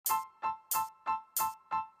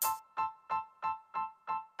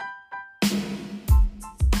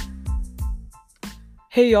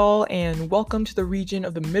Hey y'all, and welcome to the region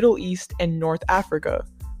of the Middle East and North Africa,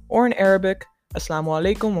 or in Arabic, Assalamu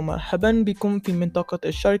alaikum wa marhaban bikum fi mintaqat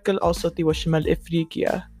al-Sharq al-Awsat wa Shimal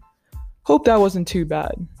Afriqiya. Hope that wasn't too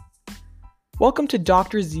bad. Welcome to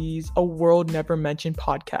Dr. Z's A World Never Mentioned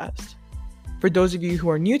podcast. For those of you who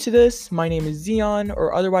are new to this, my name is Zion,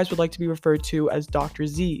 or otherwise would like to be referred to as Dr.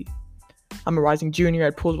 Z. I'm a rising junior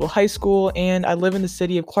at Poolsville High School, and I live in the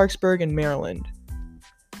city of Clarksburg in Maryland.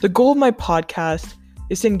 The goal of my podcast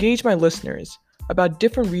is to engage my listeners about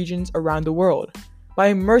different regions around the world by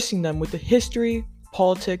immersing them with the history,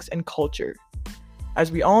 politics, and culture.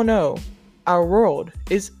 As we all know, our world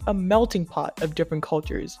is a melting pot of different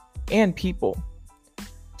cultures and people.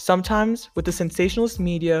 Sometimes, with the sensationalist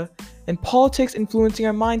media and politics influencing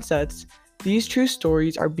our mindsets, these true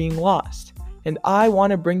stories are being lost, and I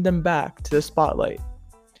want to bring them back to the spotlight.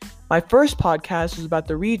 My first podcast was about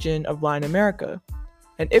the region of Latin America,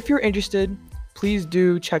 and if you're interested, please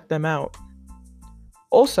do check them out.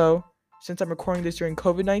 Also, since I'm recording this during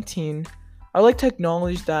COVID-19, I'd like to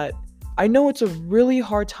acknowledge that I know it's a really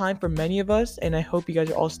hard time for many of us, and I hope you guys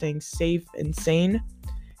are all staying safe and sane.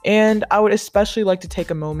 And I would especially like to take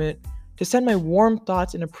a moment to send my warm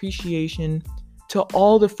thoughts and appreciation to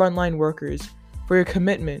all the frontline workers for your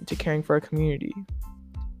commitment to caring for our community.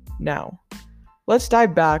 Now, let's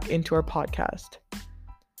dive back into our podcast.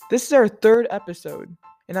 This is our third episode,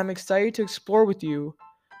 and I'm excited to explore with you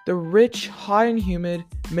the rich, hot and humid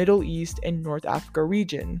Middle East and North Africa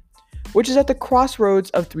region, which is at the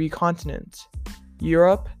crossroads of three continents: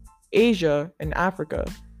 Europe, Asia, and Africa.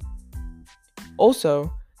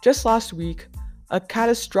 Also, just last week, a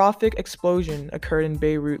catastrophic explosion occurred in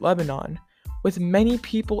Beirut, Lebanon, with many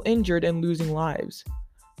people injured and losing lives.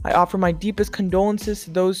 I offer my deepest condolences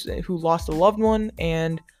to those who lost a loved one,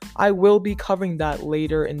 and I will be covering that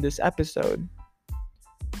later in this episode.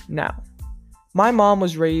 Now, my mom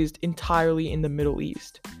was raised entirely in the Middle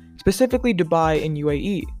East, specifically Dubai and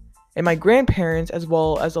UAE, and my grandparents, as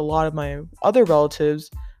well as a lot of my other relatives,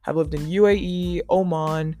 have lived in UAE,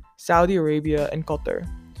 Oman, Saudi Arabia, and Qatar.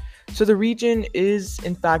 So the region is,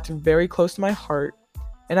 in fact, very close to my heart,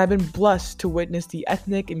 and I've been blessed to witness the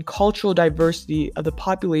ethnic and cultural diversity of the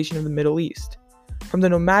population of the Middle East, from the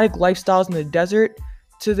nomadic lifestyles in the desert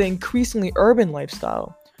to the increasingly urban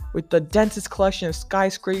lifestyle, with the densest collection of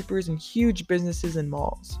skyscrapers and huge businesses and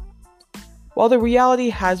malls. While the reality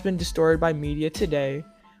has been distorted by media today,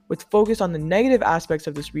 with focus on the negative aspects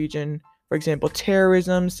of this region, for example,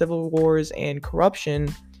 terrorism, civil wars, and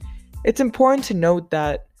corruption, it's important to note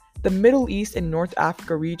that the Middle East and North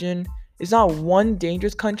Africa region is not one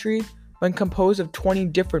dangerous country, but composed of 20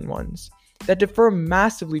 different ones that differ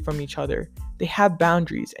massively from each other. They have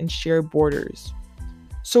boundaries and share borders.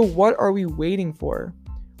 So what are we waiting for?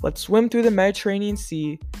 Let's swim through the Mediterranean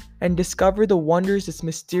Sea and discover the wonders this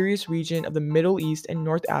mysterious region of the Middle East and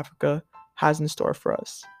North Africa has in store for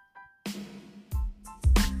us.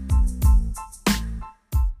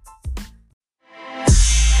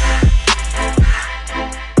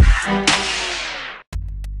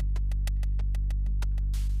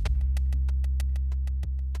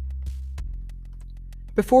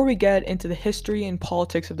 Before we get into the history and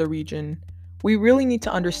politics of the region, we really need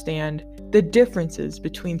to understand the differences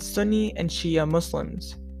between Sunni and Shia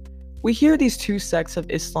Muslims. We hear these two sects of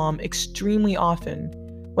Islam extremely often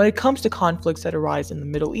when it comes to conflicts that arise in the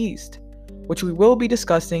Middle East, which we will be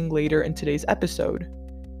discussing later in today's episode.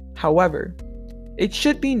 However, it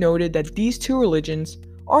should be noted that these two religions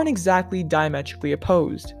aren't exactly diametrically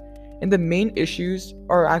opposed, and the main issues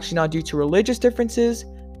are actually not due to religious differences,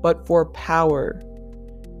 but for power.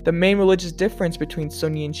 The main religious difference between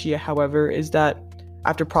Sunni and Shia, however, is that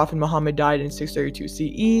after Prophet Muhammad died in 632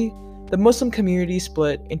 CE, the Muslim community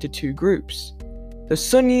split into two groups. The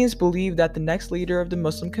Sunnis believe that the next leader of the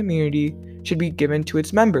Muslim community should be given to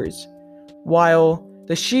its members, while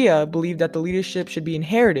the Shia believe that the leadership should be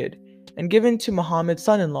inherited and given to Muhammad's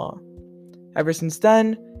son-in-law. Ever since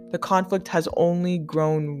then, the conflict has only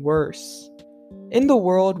grown worse. In the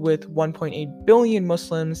world with 1.8 billion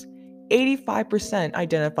Muslims, 85%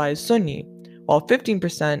 identify as Sunni, while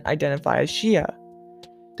 15% identify as Shia.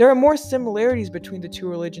 There are more similarities between the two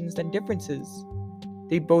religions than differences.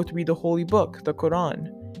 They both read the holy book, the Quran,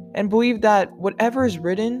 and believe that whatever is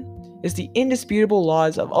written is the indisputable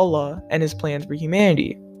laws of Allah and His plans for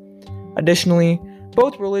humanity. Additionally,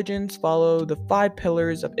 both religions follow the 5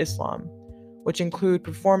 pillars of Islam, which include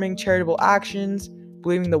performing charitable actions,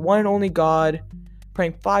 believing the one and only God,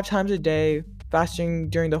 praying 5 times a day, fasting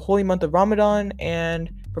during the holy month of Ramadan, and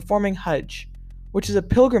performing Hajj, which is a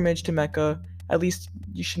pilgrimage to Mecca. At least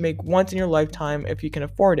you should make once in your lifetime if you can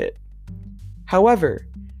afford it. However,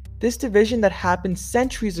 This division that happened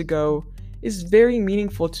centuries ago is very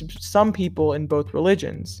meaningful to some people in both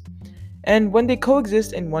religions. And when they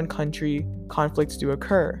coexist in one country, conflicts do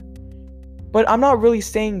occur. But I'm not really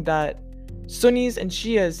saying that Sunnis and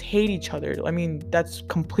Shias hate each other. I mean, that's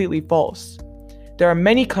completely false. There are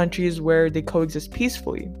many countries where they coexist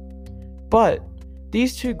peacefully. But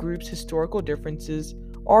these two groups' historical differences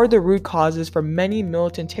are the root causes for many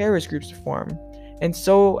militant terrorist groups to form, and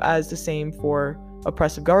so as the same for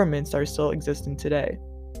oppressive governments that are still existing today.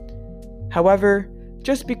 However,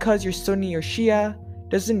 just because you're Sunni or Shia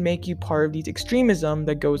doesn't make you part of the extremism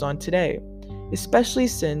that goes on today, especially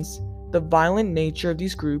since the violent nature of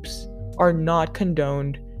these groups are not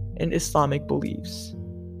condoned in Islamic beliefs.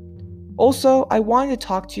 Also, I wanted to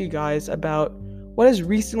talk to you guys about what has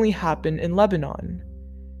recently happened in Lebanon.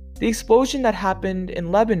 The explosion that happened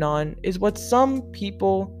in Lebanon is what some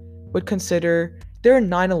people would consider their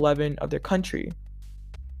 9/11 of their country.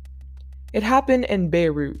 It happened in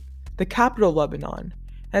Beirut, the capital of Lebanon,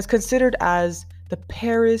 and is considered as the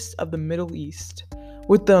Paris of the Middle East,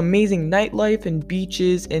 with the amazing nightlife and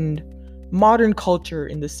beaches and modern culture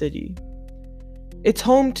in the city. It's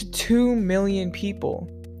home to 2 million people.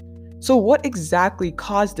 So what exactly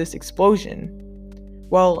caused this explosion?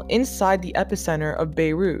 Well, inside the epicenter of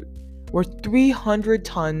Beirut were 300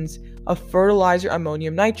 tons of fertilizer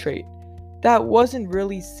ammonium nitrate that wasn't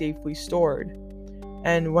really safely stored.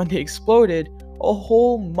 And when they exploded, a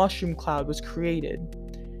whole mushroom cloud was created.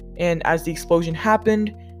 And as the explosion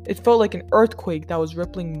happened, it felt like an earthquake that was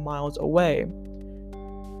rippling miles away.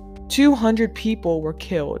 200 people were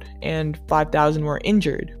killed and 5,000 were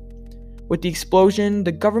injured. With the explosion,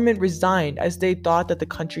 the government resigned as they thought that the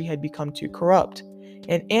country had become too corrupt,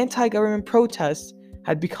 and anti-government protests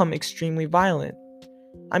had become extremely violent.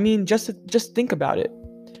 I mean, just think about it.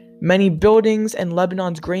 Many buildings and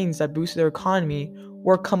Lebanon's grains that boosted their economy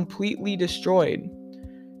were completely destroyed.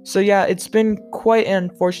 So yeah, it's been quite an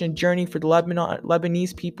unfortunate journey for the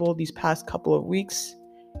Lebanese people these past couple of weeks.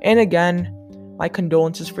 And again, my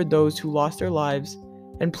condolences for those who lost their lives,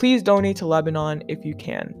 and please donate to Lebanon if you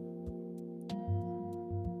can.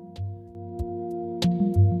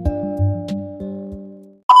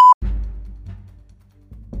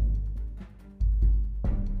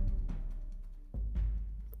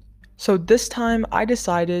 So this time I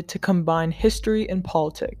decided to combine history and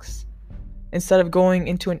politics. Instead of going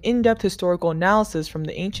into an in-depth historical analysis from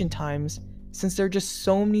the ancient times, since there are just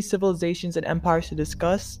so many civilizations and empires to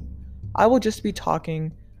discuss, I will just be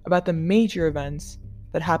talking about the major events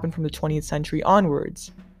that happened from the 20th century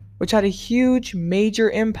onwards, which had a huge major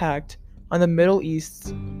impact on the Middle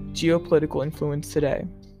East's geopolitical influence today.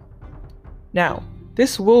 Now,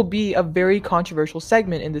 this will be a very controversial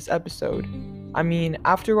segment in this episode. I mean,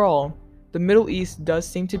 after all, the Middle East does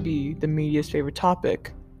seem to be the media's favorite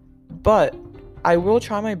topic, but I will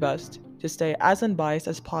try my best to stay as unbiased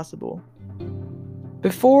as possible.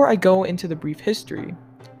 Before I go into the brief history,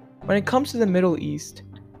 when it comes to the Middle East,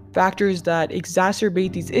 factors that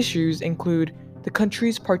exacerbate these issues include the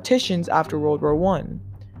country's partitions after World War I,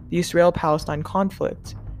 the Israel-Palestine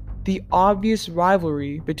conflict, the obvious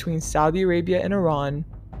rivalry between Saudi Arabia and Iran,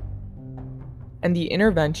 and the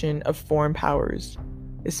intervention of foreign powers,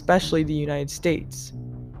 especially the United States.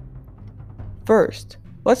 First,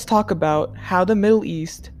 let's talk about how the Middle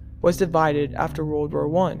East was divided after World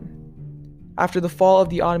War I. After the fall of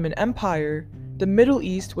the Ottoman Empire, the Middle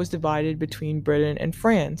East was divided between Britain and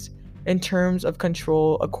France in terms of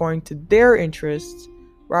control according to their interests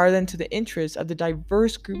rather than to the interests of the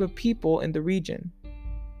diverse group of people in the region.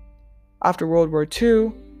 After World War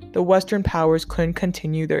II, the Western powers couldn't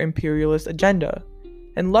continue their imperialist agenda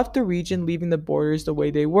and left the region leaving the borders the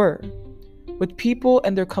way they were, with people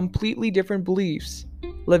and their completely different beliefs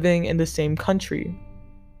living in the same country.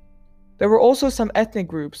 There were also some ethnic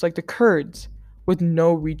groups like the Kurds with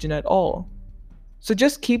no region at all. So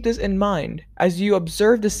just keep this in mind as you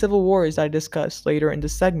observe the civil wars I discussed later in the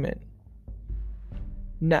segment.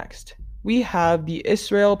 Next, we have the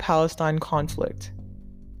Israel-Palestine conflict.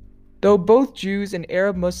 Though both Jews and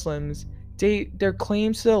Arab Muslims date their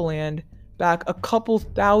claims to the land back a couple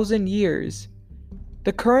thousand years,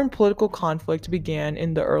 the current political conflict began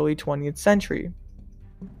in the early 20th century.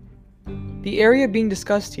 The area being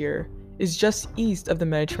discussed here is just east of the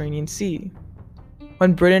Mediterranean Sea.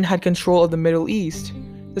 When Britain had control of the Middle East,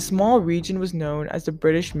 the small region was known as the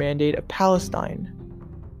British Mandate of Palestine.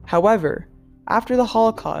 However, after the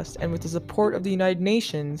Holocaust and with the support of the United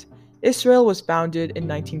Nations, Israel was founded in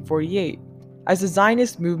 1948 as the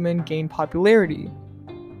Zionist movement gained popularity.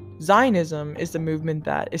 Zionism is the movement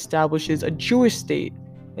that establishes a Jewish state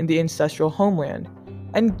in the ancestral homeland,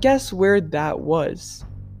 and guess where that was?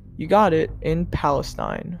 You got it, in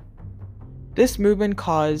Palestine. This movement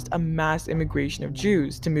caused a mass immigration of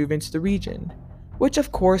Jews to move into the region, which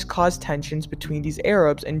of course caused tensions between these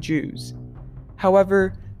Arabs and Jews.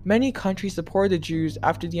 However, many countries supported the Jews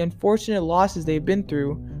after the unfortunate losses they've been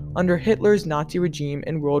through under Hitler's Nazi regime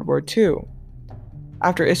in World War II.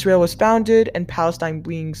 After Israel was founded and Palestine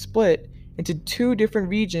being split into two different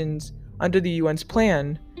regions under the UN's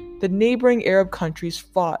plan, the neighboring Arab countries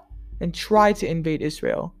fought and tried to invade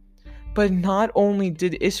Israel. But not only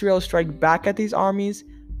did Israel strike back at these armies,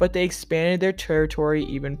 but they expanded their territory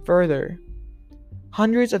even further.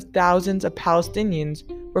 Hundreds of thousands of Palestinians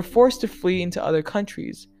were forced to flee into other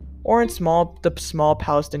countries, or in the small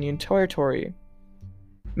Palestinian territory.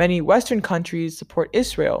 Many Western countries support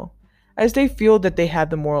Israel, as they feel that they have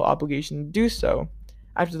the moral obligation to do so,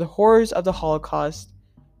 after the horrors of the Holocaust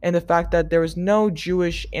and the fact that there was no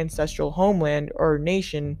Jewish ancestral homeland or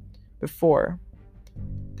nation before.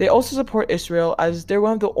 They also support Israel as they're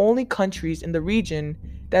one of the only countries in the region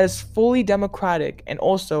that is fully democratic and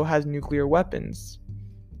also has nuclear weapons.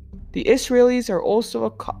 The Israelis are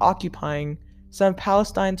also occupying some of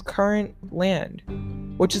Palestine's current land,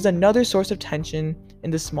 which is another source of tension in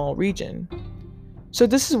the small region. So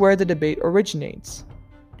this is where the debate originates.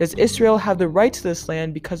 Does Israel have the right to this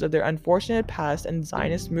land because of their unfortunate past and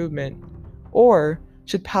Zionist movement, or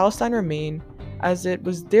should Palestine remain as it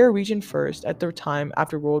was their region first at their time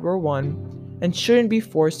after World War I and shouldn't be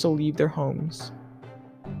forced to leave their homes?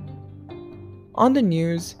 On the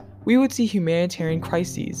news, we would see humanitarian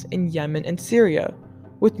crises in Yemen and Syria,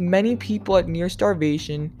 with many people at near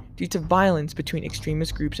starvation due to violence between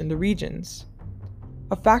extremist groups in the regions.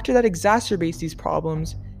 A factor that exacerbates these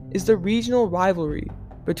problems is the regional rivalry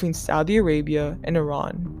between Saudi Arabia and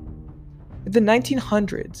Iran. In the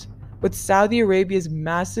 1900s, with Saudi Arabia's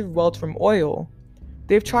massive wealth from oil,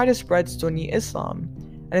 they've tried to spread Sunni Islam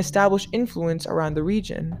and establish influence around the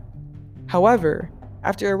region. However,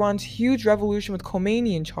 after Iran's huge revolution with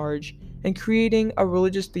Khomeini in charge and creating a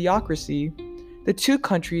religious theocracy, the two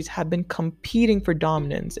countries have been competing for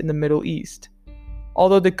dominance in the Middle East.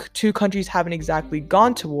 Although the two countries haven't exactly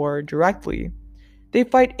gone to war directly, they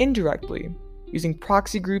fight indirectly, using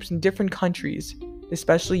proxy groups in different countries,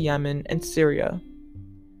 especially Yemen and Syria.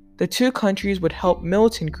 The two countries would help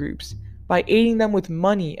militant groups by aiding them with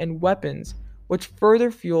money and weapons, which further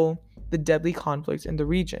fuel the deadly conflicts in the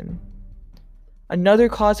region. Another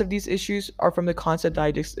cause of these issues are from the concept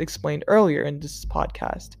I just explained earlier in this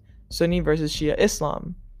podcast, Sunni versus Shia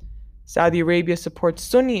Islam. Saudi Arabia supports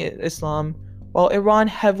Sunni Islam, while Iran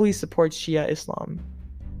heavily supports Shia Islam.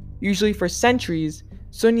 Usually for centuries,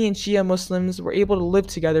 Sunni and Shia Muslims were able to live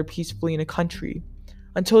together peacefully in a country,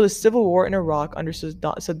 until the civil war in Iraq under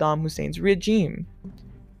Saddam Hussein's regime.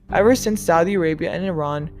 Ever since Saudi Arabia and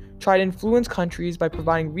Iran tried to influence countries by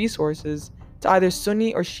providing resources to either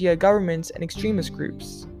Sunni or Shia governments and extremist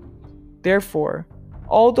groups. Therefore,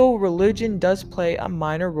 although religion does play a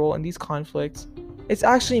minor role in these conflicts, it's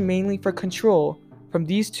actually mainly for control from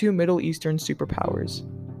these two Middle Eastern superpowers.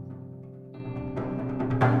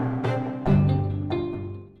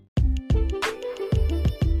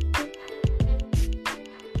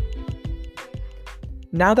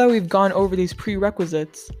 Now that we've gone over these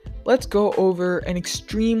prerequisites, let's go over an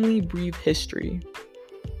extremely brief history.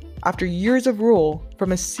 After years of rule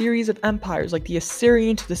from a series of empires like the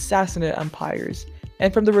Assyrian to the Sassanid empires,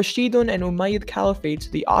 and from the Rashidun and Umayyad Caliphate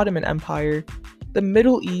to the Ottoman Empire, the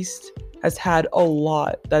Middle East has had a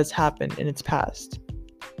lot that has happened in its past.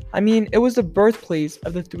 I mean, it was the birthplace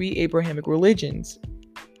of the three Abrahamic religions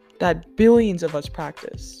that billions of us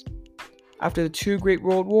practice. After the two great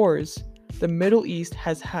world wars, the Middle East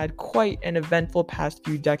has had quite an eventful past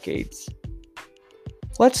few decades.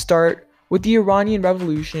 Let's start with the Iranian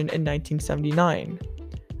Revolution in 1979.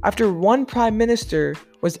 After one prime minister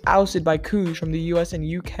was ousted by coups from the US and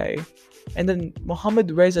UK, and then Mohammad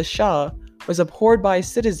Reza Shah was abhorred by his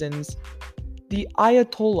citizens, the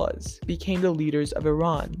Ayatollahs became the leaders of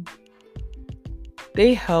Iran.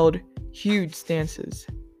 They held huge stances.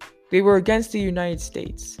 They were against the United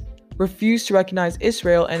States, refused to recognize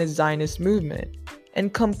Israel and its Zionist movement,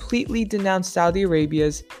 and completely denounced Saudi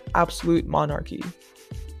Arabia's absolute monarchy.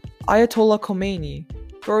 Ayatollah Khomeini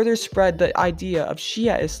further spread the idea of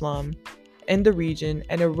Shia Islam in the region,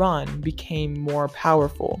 and Iran became more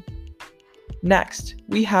powerful. Next,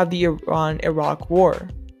 we have the Iran-Iraq War,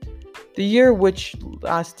 the year which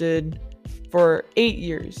lasted for 8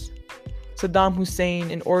 years. Saddam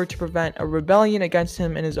Hussein, in order to prevent a rebellion against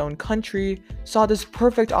him in his own country, saw this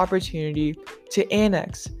perfect opportunity to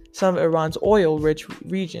annex some of Iran's oil-rich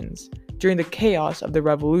regions during the chaos of the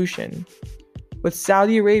revolution. With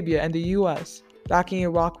Saudi Arabia and the US backing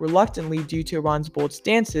Iraq reluctantly due to Iran's bold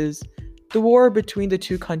stances, the war between the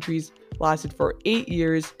two countries lasted for 8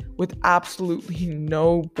 years with absolutely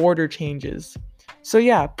no border changes. So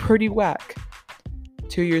yeah, pretty whack.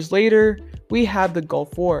 2 years later, we have the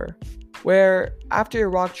Gulf War, where after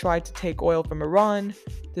Iraq tried to take oil from Iran,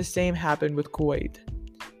 the same happened with Kuwait,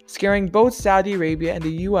 scaring both Saudi Arabia and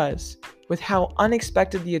the US. With how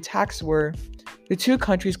unexpected the attacks were, the two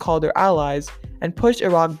countries called their allies and pushed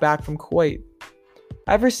Iraq back from Kuwait.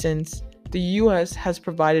 Ever since, the US has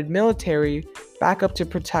provided military backup to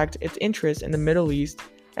protect its interests in the Middle East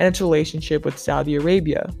and its relationship with Saudi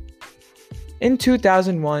Arabia. In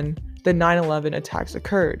 2001, the 9/11 attacks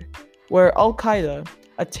occurred, where Al-Qaeda,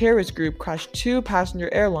 a terrorist group, crashed two passenger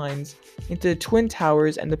airlines into the Twin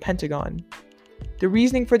Towers and the Pentagon. The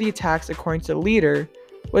reasoning for the attacks, according to the leader,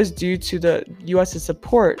 was due to the US's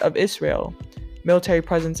support of Israel, military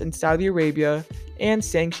presence in Saudi Arabia, and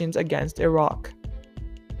sanctions against Iraq.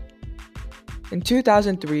 In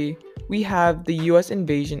 2003, we have the US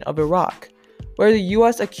invasion of Iraq, where the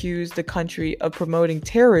US accused the country of promoting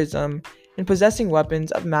terrorism and possessing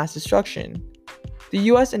weapons of mass destruction. The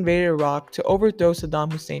US invaded Iraq to overthrow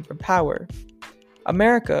Saddam Hussein from power.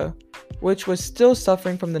 America, which was still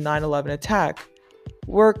suffering from the 9/11 attack,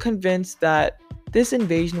 were convinced that this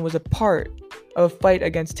invasion was a part of a fight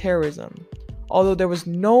against terrorism, although there was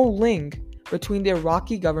no link between the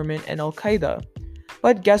Iraqi government and Al-Qaeda.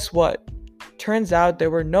 But guess what? Turns out there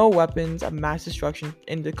were no weapons of mass destruction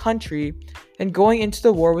in the country, and going into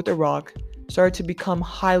the war with Iraq started to become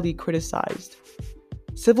highly criticized.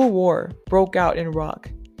 Civil war broke out in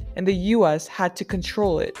Iraq, and the US had to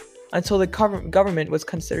control it until the government was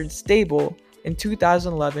considered stable in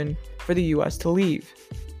 2011 for the US to leave.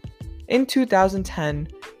 In 2010,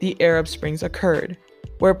 the Arab Springs occurred,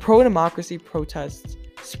 where pro-democracy protests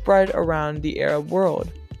spread around the Arab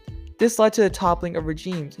world. This led to the toppling of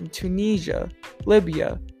regimes in Tunisia,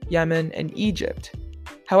 Libya, Yemen, and Egypt.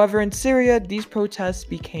 However, in Syria, these protests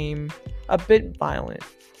became a bit violent,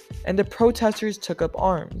 and the protesters took up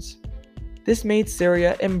arms. This made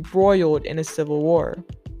Syria embroiled in a civil war.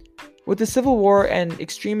 With the civil war and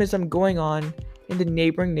extremism going on in the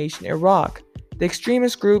neighboring nation Iraq, the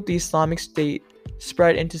extremist group, the Islamic State,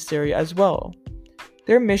 spread into Syria as well.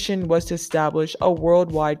 Their mission was to establish a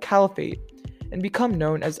worldwide caliphate and become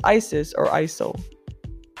known as ISIS or ISIL.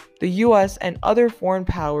 The US and other foreign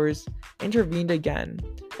powers intervened again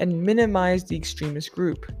and minimized the extremist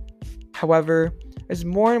group. However, as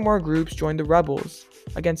more and more groups joined the rebels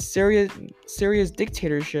against Syria's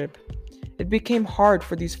dictatorship, it became hard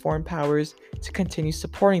for these foreign powers to continue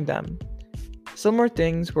supporting them. Similar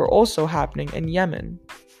things were also happening in Yemen.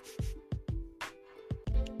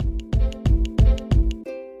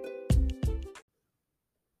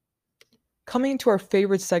 Coming to our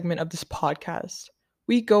favorite segment of this podcast,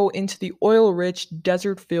 we go into the oil-rich,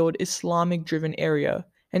 desert-filled, Islamic-driven area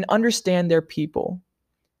and understand their people.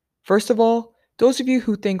 First of all, those of you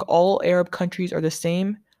who think all Arab countries are the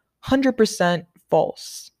same, 100%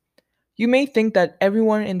 false. You may think that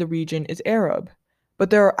everyone in the region is Arab, but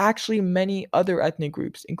there are actually many other ethnic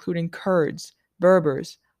groups, including Kurds,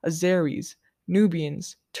 Berbers, Azeris,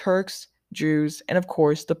 Nubians, Turks, Jews, and of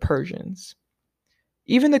course the Persians.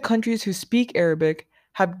 Even the countries who speak Arabic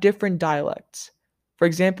have different dialects. For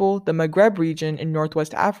example, the Maghreb region in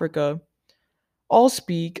Northwest Africa all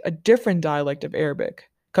speak a different dialect of Arabic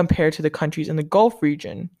compared to the countries in the Gulf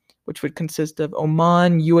region, which would consist of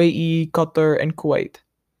Oman, UAE, Qatar, and Kuwait.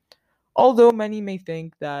 Although many may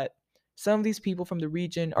think that some of these people from the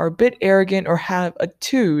region are a bit arrogant or have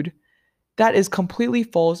attitude, that is completely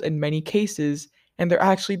false in many cases, and they're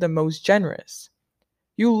actually the most generous.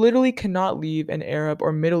 You literally cannot leave an Arab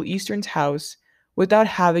or Middle Eastern's house without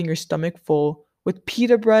having your stomach full with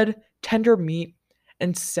pita bread, tender meat,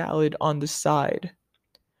 and salad on the side.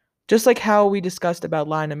 Just like how we discussed about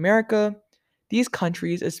Latin America, these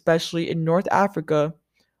countries, especially in North Africa,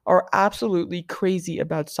 are absolutely crazy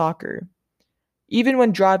about soccer. Even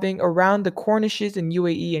when driving around the Cornishes in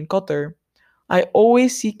UAE and Qatar, I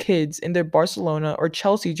always see kids in their Barcelona or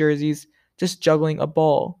Chelsea jerseys just juggling a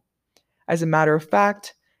ball. As a matter of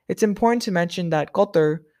fact, it's important to mention that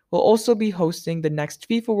Qatar will also be hosting the next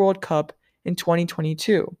FIFA World Cup in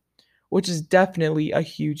 2022, which is definitely a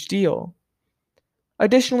huge deal.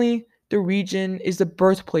 Additionally, the region is the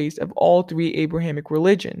birthplace of all three Abrahamic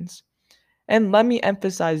religions. And let me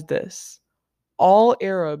emphasize this: all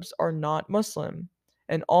Arabs are not Muslim,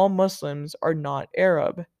 and all Muslims are not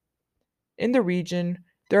Arab. In the region,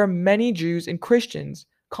 there are many Jews and Christians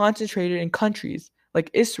concentrated in countries like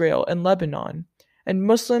Israel and Lebanon, and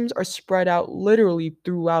Muslims are spread out literally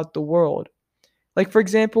throughout the world. like for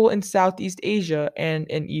example in Southeast Asia and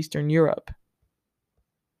in Eastern Europe.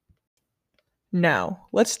 Now,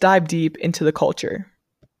 let's dive deep into the culture.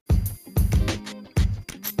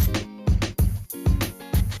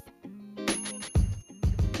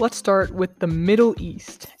 Let's start with the Middle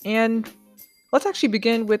East, and let's actually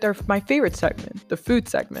begin with my favorite segment, the food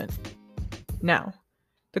segment. Now,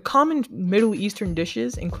 the common Middle Eastern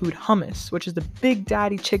dishes include hummus, which is the big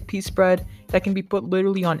daddy chickpea spread that can be put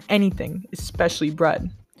literally on anything, especially bread.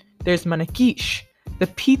 There's manakish, the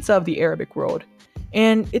pizza of the Arabic world,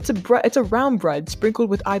 and it's a round bread sprinkled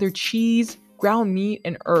with either cheese, ground meat,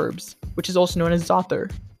 and herbs, which is also known as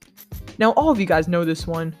za'atar. Now, all of you guys know this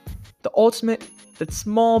one. The ultimate, that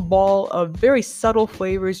small ball of very subtle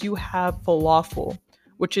flavors, you have falafel,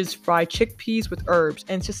 which is fried chickpeas with herbs,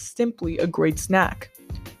 and it's just simply a great snack.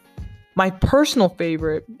 My personal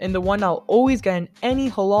favorite, and the one I'll always get in any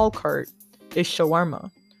halal cart, is shawarma,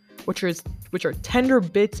 which are tender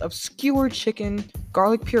bits of skewered chicken,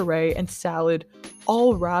 garlic puree, and salad,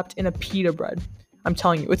 all wrapped in a pita bread. I'm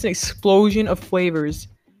telling you, it's an explosion of flavors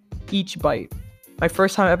each bite. My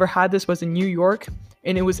first time I ever had this was in New York,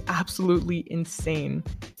 and it was absolutely insane.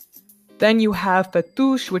 Then you have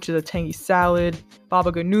fattoush, which is a tangy salad,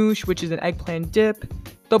 baba ganoush, which is an eggplant dip,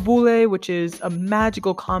 tabbouleh, which is a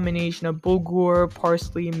magical combination of bulgur,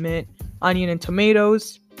 parsley, mint, onion, and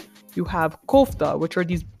tomatoes. You have kofta, which are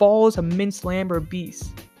these balls of minced lamb or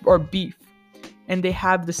beef, and they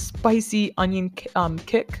have the spicy onion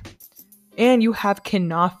kick. And you have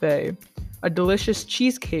kinafe, a delicious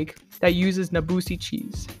cheesecake that uses Nabusi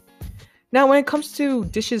cheese. Now, when it comes to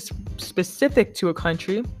dishes specific to a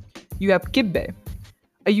country, you have kibbeh,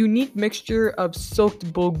 a unique mixture of soaked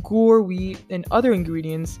bulgur wheat and other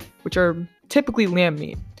ingredients, which are typically lamb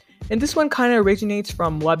meat. And this one kind of originates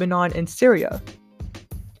from Lebanon and Syria.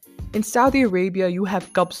 In Saudi Arabia, you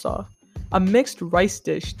have kabsa, a mixed rice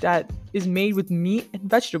dish that is made with meat and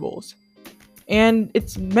vegetables. And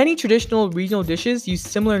its many traditional regional dishes use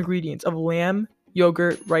similar ingredients of lamb,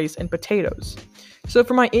 yogurt, rice, and potatoes. So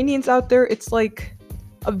for my Indians out there, it's like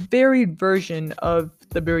a varied version of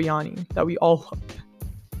the biryani that we all love.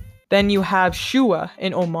 Then you have shua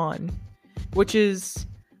in Oman, which is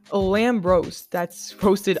a lamb roast that's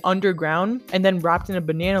roasted underground and then wrapped in a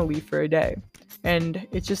banana leaf for a day. And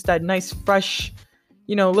it's just that nice, fresh,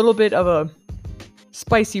 little bit of a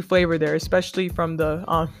spicy flavor there, especially from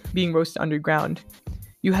the being roasted underground.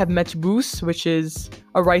 You have mechboos, which is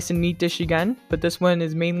a rice and meat dish again, but this one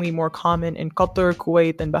is mainly more common in Qatar,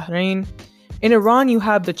 Kuwait, and Bahrain. In Iran, you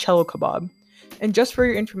have the cello kebab. And just for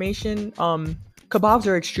your information, kebabs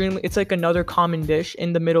are it's like another common dish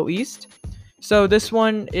in the Middle East. So this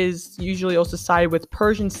one is usually also sided with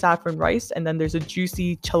Persian saffron rice, and then there's a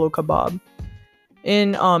juicy cello kebab.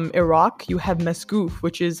 In Iraq, you have mesgouf,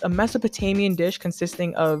 which is a Mesopotamian dish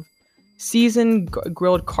consisting of seasoned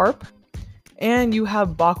grilled carp. And you have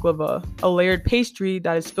baklava, a layered pastry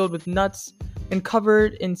that is filled with nuts and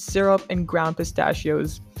covered in syrup and ground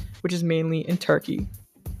pistachios, which is mainly in Turkey.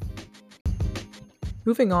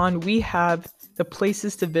 Moving on, we have the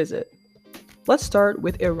places to visit. Let's start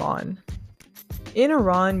with Iran. In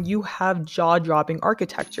Iran, you have jaw-dropping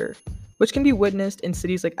architecture, which can be witnessed in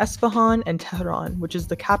cities like Esfahan and Tehran, which is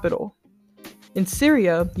the capital. In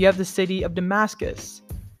Syria, you have the city of Damascus,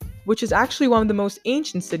 which is actually one of the most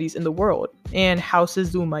ancient cities in the world and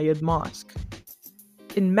houses the Umayyad Mosque.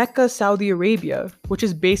 In Mecca, Saudi Arabia, which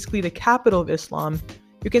is basically the capital of Islam,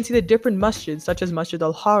 you can see the different masjids such as Masjid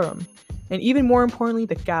al-Haram, and even more importantly,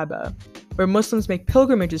 the Kaaba, where Muslims make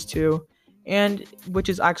pilgrimages to, and which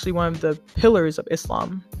is actually one of the pillars of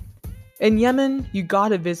Islam. In Yemen, you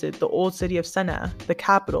gotta visit the old city of Sana'a, the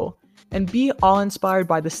capital, and be awe-inspired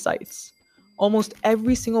by the sights. Almost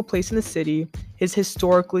every single place in the city is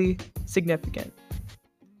historically significant.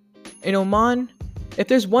 In Oman, if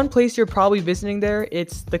there's one place you're probably visiting there,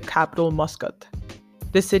 it's the capital Muscat.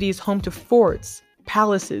 This city is home to forts,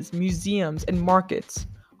 palaces, museums, and markets,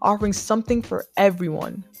 offering something for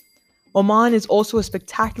everyone. Oman is also a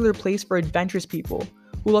spectacular place for adventurous people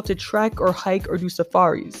who love to trek or hike or do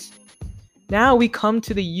safaris. Now we come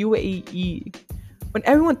to the UAE. When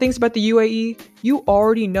everyone thinks about the UAE, you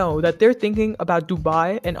already know that they're thinking about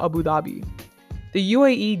Dubai and Abu Dhabi. The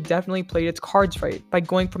UAE definitely played its cards right by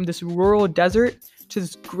going from this rural desert to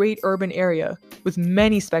this great urban area with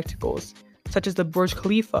many spectacles, such as the Burj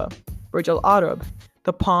Khalifa, Burj Al Arab,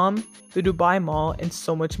 the Palm, the Dubai Mall, and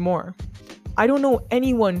so much more. I don't know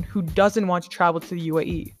anyone who doesn't want to travel to the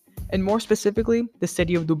UAE, and more specifically, the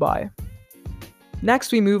city of Dubai.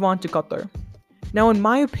 Next, we move on to Qatar. Now, in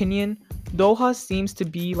my opinion, Doha seems to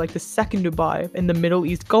be like the second Dubai in the Middle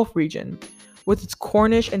East Gulf region, with its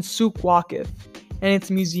Corniche and Souk Waqif, and its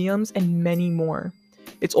museums and many more.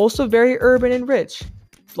 It's also very urban and rich,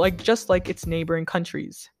 just like its neighboring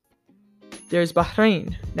countries. There's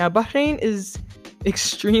Bahrain. Now, Bahrain is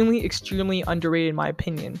extremely underrated in my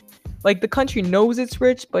opinion. Like, the country knows it's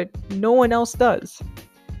rich, but no one else does.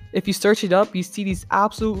 If you search it up, you see these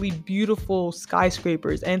absolutely beautiful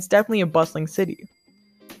skyscrapers, and it's definitely a bustling city.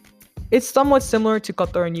 It's somewhat similar to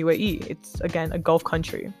Qatar and UAE. It's, again, a Gulf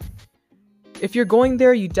country. If you're going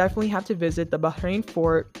there, you definitely have to visit the Bahrain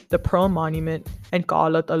Fort, the Pearl Monument, and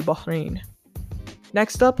Qa'alat al-Bahrain.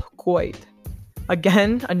 Next up, Kuwait.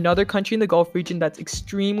 Again, another country in the Gulf region that's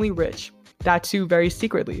extremely rich, that too very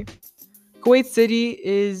secretly. Kuwait City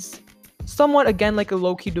is somewhat again like a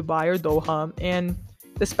low-key Dubai or Doha, and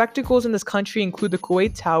the spectacles in this country include the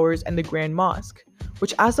Kuwait Towers and the Grand Mosque,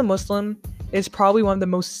 which as a Muslim is probably one of the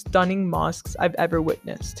most stunning mosques I've ever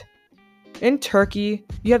witnessed. In Turkey,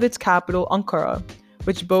 you have its capital, Ankara,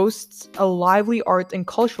 which boasts a lively art and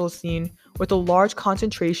cultural scene with a large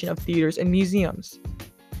concentration of theaters and museums.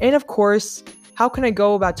 And of course, how can I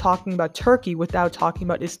go about talking about Turkey without talking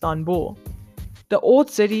about Istanbul? The Old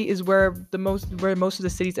City is where most of the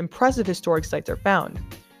city's impressive historic sites are found,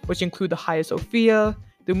 which include the Hagia Sophia,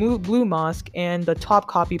 the Blue Mosque, and the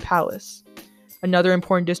Topkapi Palace. Another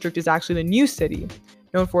important district is actually the New City,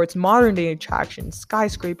 known for its modern-day attractions,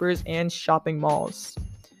 skyscrapers, and shopping malls.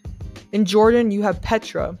 In Jordan, you have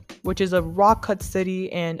Petra, which is a rock-cut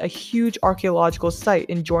city and a huge archaeological site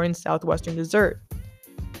in Jordan's southwestern desert.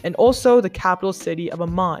 And also the capital city of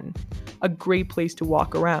Amman, a great place to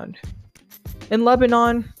walk around. In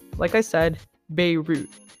Lebanon, like I said, Beirut.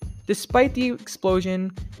 Despite the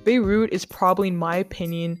explosion, Beirut is probably, in my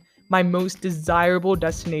opinion, my most desirable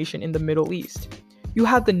destination in the Middle East. You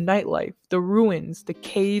have the nightlife, the ruins, the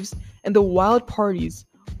caves, and the wild parties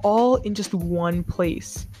all in just one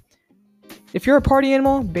place. If you're a party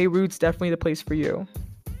animal, Beirut's definitely the place for you.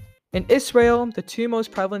 In Israel, the two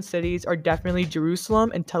most prevalent cities are definitely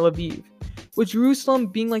Jerusalem and Tel Aviv, with Jerusalem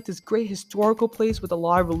being like this great historical place with a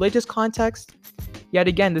lot of religious context. Yet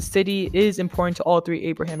again, the city is important to all three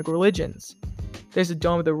Abrahamic religions. There's the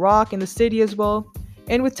Dome of the Rock in the city as well,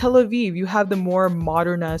 and with Tel Aviv, you have the more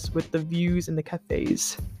moderness with the views and the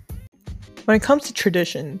cafes. When it comes to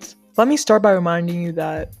traditions, let me start by reminding you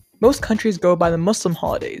that most countries go by the Muslim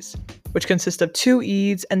holidays, which consist of 2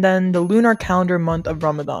 Eids and then the lunar calendar month of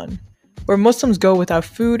Ramadan, where Muslims go without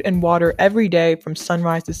food and water every day from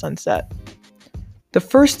sunrise to sunset. The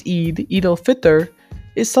first Eid, Eid al-Fitr,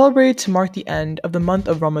 is celebrated to mark the end of the month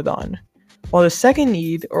of Ramadan, while the second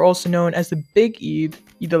Eid, or also known as the Big Eid,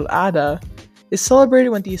 Eid al-Adha, is celebrated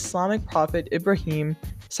when the Islamic prophet Ibrahim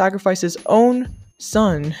sacrificed his own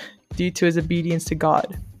son due to his obedience to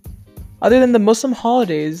God. Other than the Muslim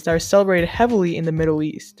holidays that are celebrated heavily in the Middle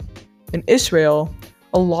East, in Israel,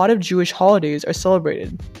 a lot of Jewish holidays are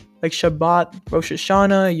celebrated, like Shabbat, Rosh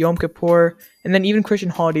Hashanah, Yom Kippur, and then even Christian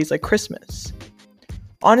holidays like Christmas.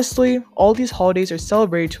 Honestly, all these holidays are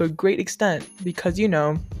celebrated to a great extent because,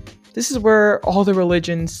 this is where all the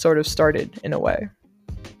religions sort of started in a way.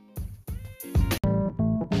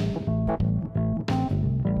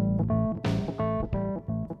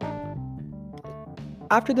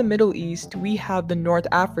 After the Middle East, we have the North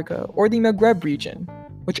Africa, or the Maghreb region,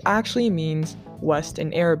 which actually means West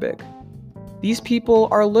in Arabic. These people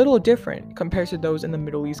are a little different compared to those in the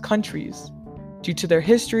Middle East countries. Due to their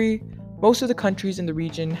history, most of the countries in the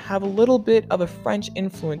region have a little bit of a French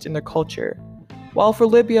influence in their culture, while for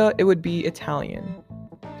Libya, it would be Italian.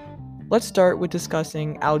 Let's start with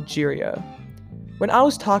discussing Algeria. When I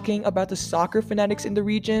was talking about the soccer fanatics in the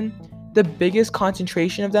region, the biggest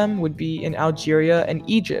concentration of them would be in Algeria and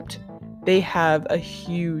Egypt. They have a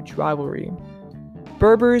huge rivalry.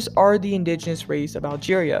 Berbers are the indigenous race of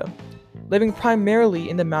Algeria, living primarily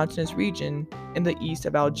in the mountainous region in the east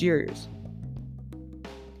of Algiers.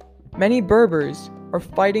 Many Berbers are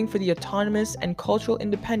fighting for the autonomous and cultural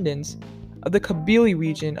independence of the Kabylie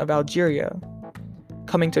region of Algeria.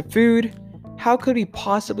 Coming to food, how could we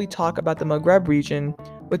possibly talk about the Maghreb region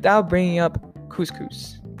without bringing up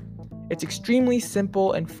couscous? It's extremely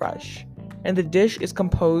simple and fresh, and the dish is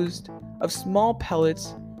composed of small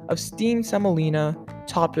pellets of steamed semolina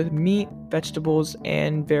topped with meat, vegetables,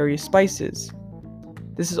 and various spices.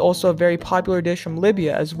 This is also a very popular dish from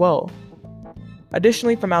Libya as well.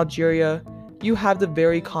 Additionally, from Algeria, you have the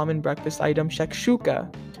very common breakfast item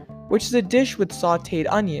shakshuka, which is a dish with sautéed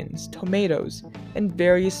onions, tomatoes, and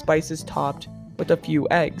various spices topped with a few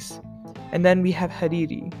eggs. And then we have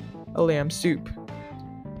hariri, a lamb soup.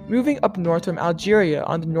 Moving up north from Algeria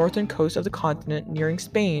on the northern coast of the continent nearing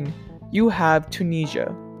Spain, you have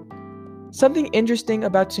Tunisia. Something interesting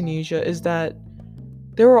about Tunisia is that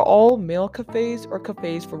There are all male cafes or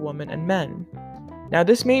cafes for women and men. Now,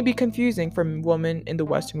 this may be confusing for women in the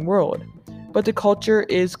Western world, but the culture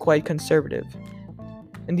is quite conservative.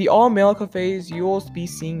 In the all-male cafes, you'll be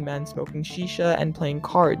seeing men smoking shisha and playing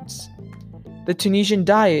cards. The Tunisian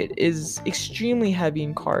diet is extremely heavy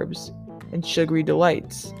in carbs and sugary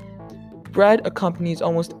delights. Bread accompanies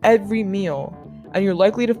almost every meal, and you're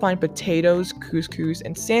likely to find potatoes, couscous,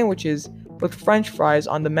 and sandwiches with French fries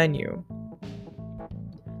on the menu.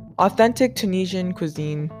 Authentic Tunisian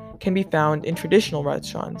cuisine can be found in traditional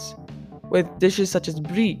restaurants, with dishes such as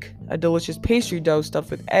brique, a delicious pastry dough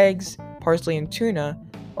stuffed with eggs, parsley, and tuna,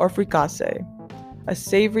 or fricassee, a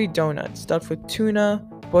savory donut stuffed with tuna,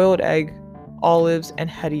 boiled egg, olives, and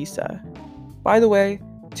harissa. By the way,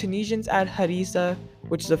 Tunisians add harissa,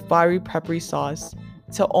 which is a fiery peppery sauce,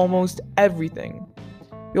 to almost everything.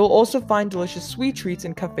 You'll also find delicious sweet treats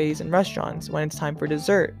in cafes and restaurants when it's time for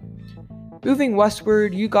dessert. Moving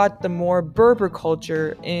westward, you got the more Berber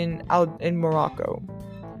culture in Morocco.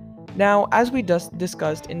 Now, as we just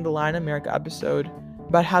discussed in the Latin America episode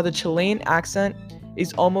about how the Chilean accent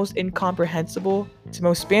is almost incomprehensible to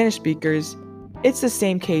most Spanish speakers, it's the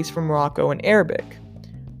same case for Morocco and Arabic.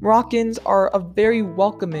 Moroccans are a very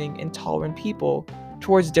welcoming and tolerant people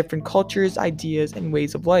towards different cultures, ideas, and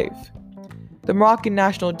ways of life. The Moroccan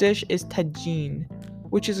national dish is tagine,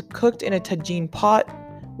 which is cooked in a tagine pot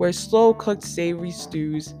where slow-cooked savory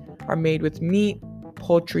stews are made with meat,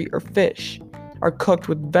 poultry, or fish, are cooked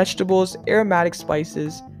with vegetables, aromatic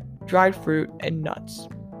spices, dried fruit, and nuts.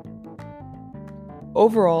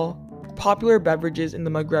 Overall, popular beverages in the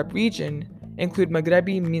Maghreb region include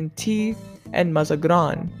Maghrebi minti and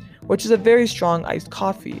mazagran, which is a very strong iced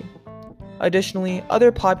coffee. Additionally,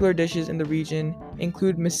 other popular dishes in the region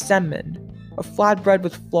include msemen, a flatbread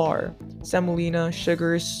with flour, semolina,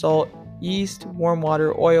 sugar, salt, yeast, warm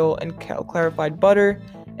water, oil, and clarified butter,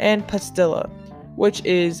 and pastilla, which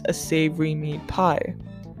is a savory meat pie.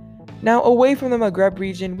 Now, away from the Maghreb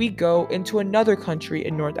region, we go into another country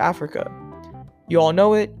in North Africa. You all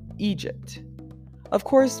know it, Egypt. Of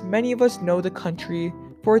course, many of us know the country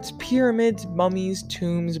for its pyramids, mummies,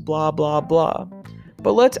 tombs, blah blah blah.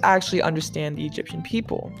 But let's actually understand the Egyptian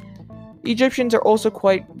people. Egyptians are also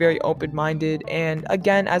quite very open-minded and,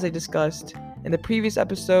 again, as I discussed in the previous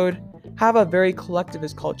episode, have a very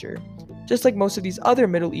collectivist culture, just like most of these other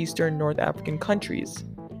Middle Eastern North African countries,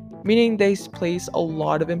 meaning they place a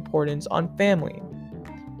lot of importance on family.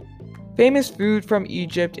 Famous food from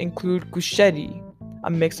Egypt include kusheri, a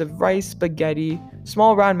mix of rice, spaghetti,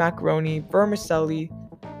 small round macaroni, vermicelli,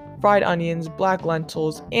 fried onions, black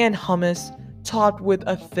lentils, and hummus, topped with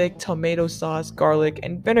a thick tomato sauce, garlic,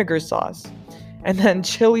 and vinegar sauce, and then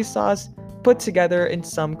chili sauce put together in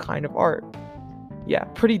some kind of art. Yeah,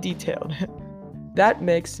 pretty detailed. That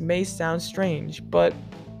mix may sound strange, but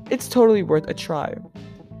it's totally worth a try.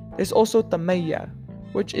 There's also tamayya,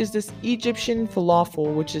 which is this Egyptian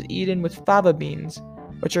falafel which is eaten with fava beans,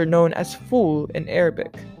 which are known as ful in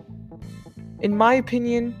Arabic. In my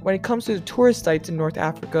opinion, when it comes to the tourist sites in North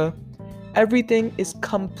Africa, everything is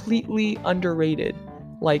completely underrated,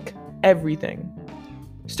 like everything.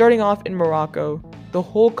 Starting off in Morocco, the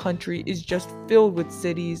whole country is just filled with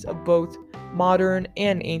cities of both modern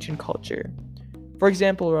and ancient culture. For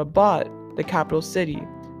example, Rabat, the capital city,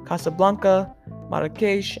 Casablanca,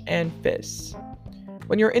 Marrakech, and Fes.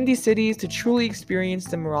 When you're in these cities to truly experience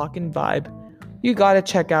the Moroccan vibe, you gotta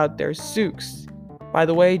check out their souks. By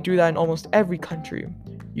the way, do that in almost every country.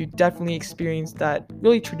 You definitely experience that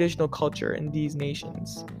really traditional culture in these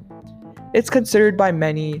nations. It's considered by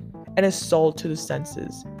many an assault to the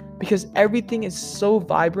senses because everything is so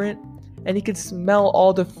vibrant and you can smell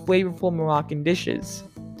all the flavorful Moroccan dishes.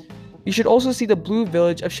 You should also see the blue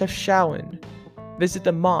village of Chefchaouen, visit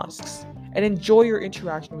the mosques, and enjoy your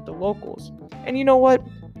interaction with the locals. And you know what?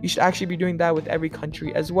 You should actually be doing that with every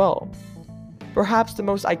country as well. Perhaps the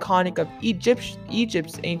most iconic of Egypt's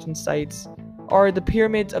ancient sites are the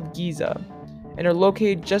pyramids of Giza, and are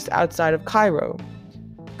located just outside of Cairo.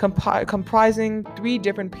 Comprising 3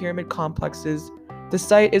 different pyramid complexes, the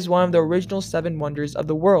site is one of the original 7 wonders of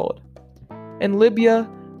the world. In Libya,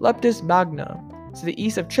 Leptis Magna, to the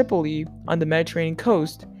east of Tripoli on the Mediterranean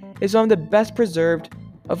coast, is one of the best preserved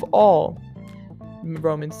of all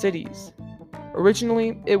Roman cities.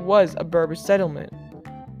 Originally, it was a Berber settlement,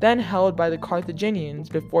 then held by the Carthaginians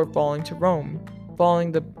before falling to Rome,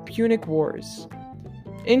 following the Punic Wars.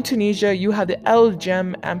 In Tunisia, you have the El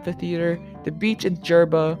Jem Amphitheater, the beach in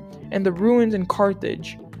Jerba, and the ruins in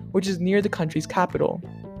Carthage, which is near the country's capital.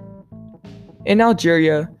 In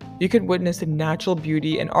Algeria, you can witness the natural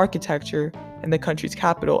beauty and architecture in the country's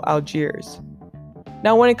capital, Algiers.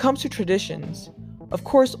 Now, when it comes to traditions, Of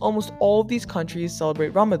course, almost all of these countries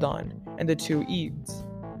celebrate Ramadan and the two Eids.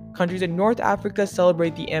 Countries in North Africa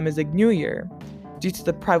celebrate the Amazigh New Year due to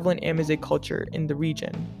the prevalent Amazigh culture in the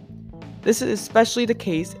region. This is especially the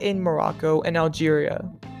case in Morocco and Algeria.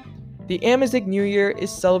 The Amazigh New Year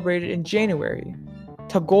is celebrated in January.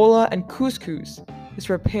 Tagola and couscous is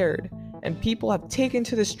prepared, and people have taken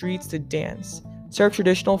to the streets to dance, serve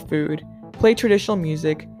traditional food, play traditional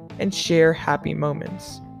music, and share happy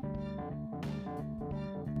moments.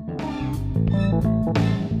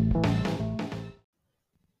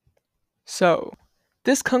 So,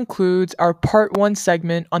 this concludes our Part 1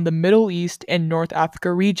 segment on the Middle East and North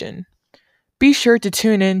Africa region. Be sure to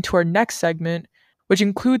tune in to our next segment, which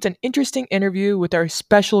includes an interesting interview with our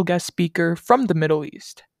special guest speaker from the Middle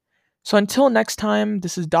East. So until next time,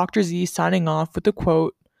 this is Dr. Z signing off with the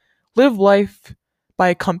quote, "Live life by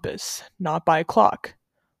a compass, not by a clock."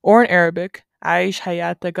 Or in Arabic, عيش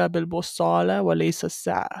حياتك بالبصالة وليس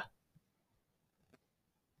الساعة.